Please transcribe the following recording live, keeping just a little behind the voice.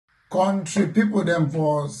Country people them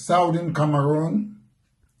for Southern Cameroon.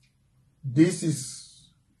 This is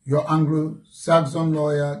your Anglo-Saxon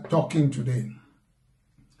lawyer talking today.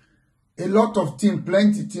 A lot of things,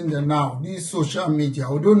 plenty things there now. This social media,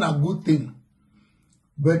 although not a good thing,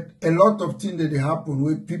 but a lot of things that they happen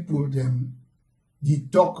with people them, they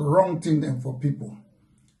talk wrong thing them for people.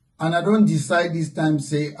 And I don't decide this time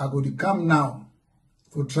say I go to come now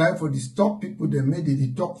for try for the stop people them made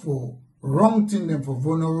they talk for wrong thing them for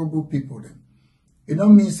vulnerable people them. It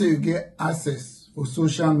don't mean say you get access for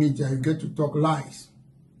social media, you get to talk lies.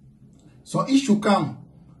 So issue come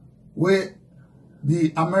where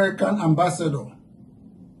the American ambassador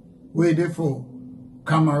where they for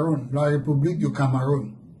Cameroon, La Republique du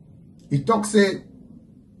Cameroun. He talk say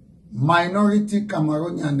minority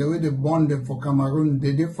Cameroonians, the way they born them for Cameroon,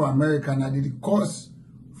 they did for America, and they cause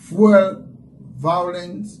fuel,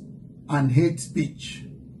 violence, and hate speech.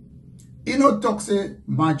 He no talk say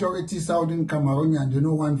majority Southern Cameroonians, they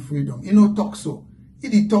no want freedom. He no talk so.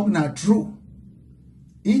 He talk not true.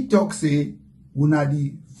 He talk say una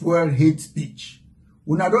the fuel hate speech.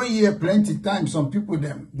 Una don't hear plenty times some people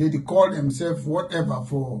them, they call themselves whatever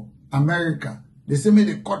for America. They say me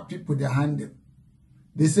they cut people their hand them.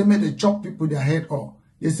 They say me they chop people their head off.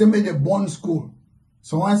 They say me they burn school.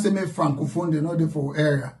 Someone say me francophone, they know they for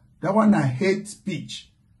area. That one a hate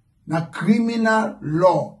speech. Now criminal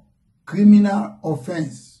law, criminal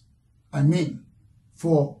offense. I mean,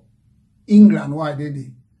 for England, why they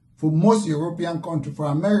did? For most European countries, for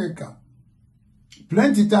America.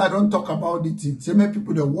 Plenty time I don't talk about it. Say many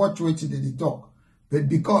people they watch what they talk. But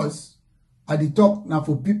because I the talk now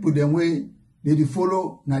for people the way they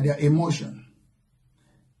follow now their emotion.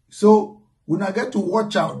 So we not get to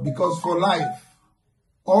watch out because for life,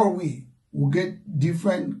 all we will get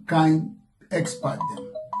different kind expert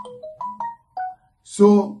them.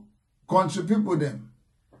 So country people them.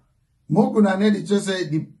 Mokuna need just say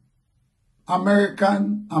the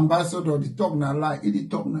American ambassador the talk not lie, it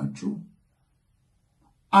talk not true.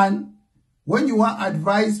 And when you want to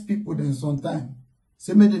advise people then sometimes,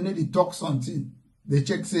 say maybe they need to talk something, they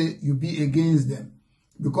check say you be against them.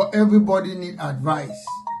 Because everybody need advice.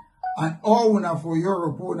 And all when for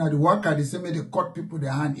Europe, when the worker, they say maybe they cut people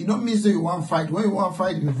their hand. It don't mean say you want to fight. When you want to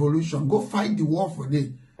fight revolution, go fight the war for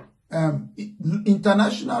the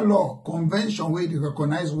international law, convention where they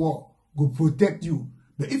recognize war, go protect you.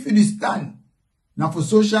 But if you stand, now for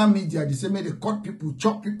social media, they say maybe they cut people,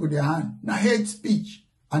 chop people their hand. Now hate speech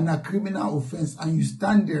and a criminal offense, and you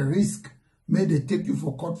stand the risk, may they take you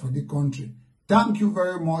for court for the country. Thank you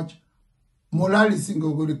very much. Molali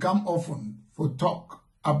Singo will come often for talk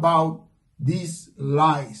about these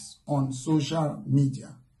lies on social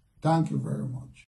media. Thank you very much.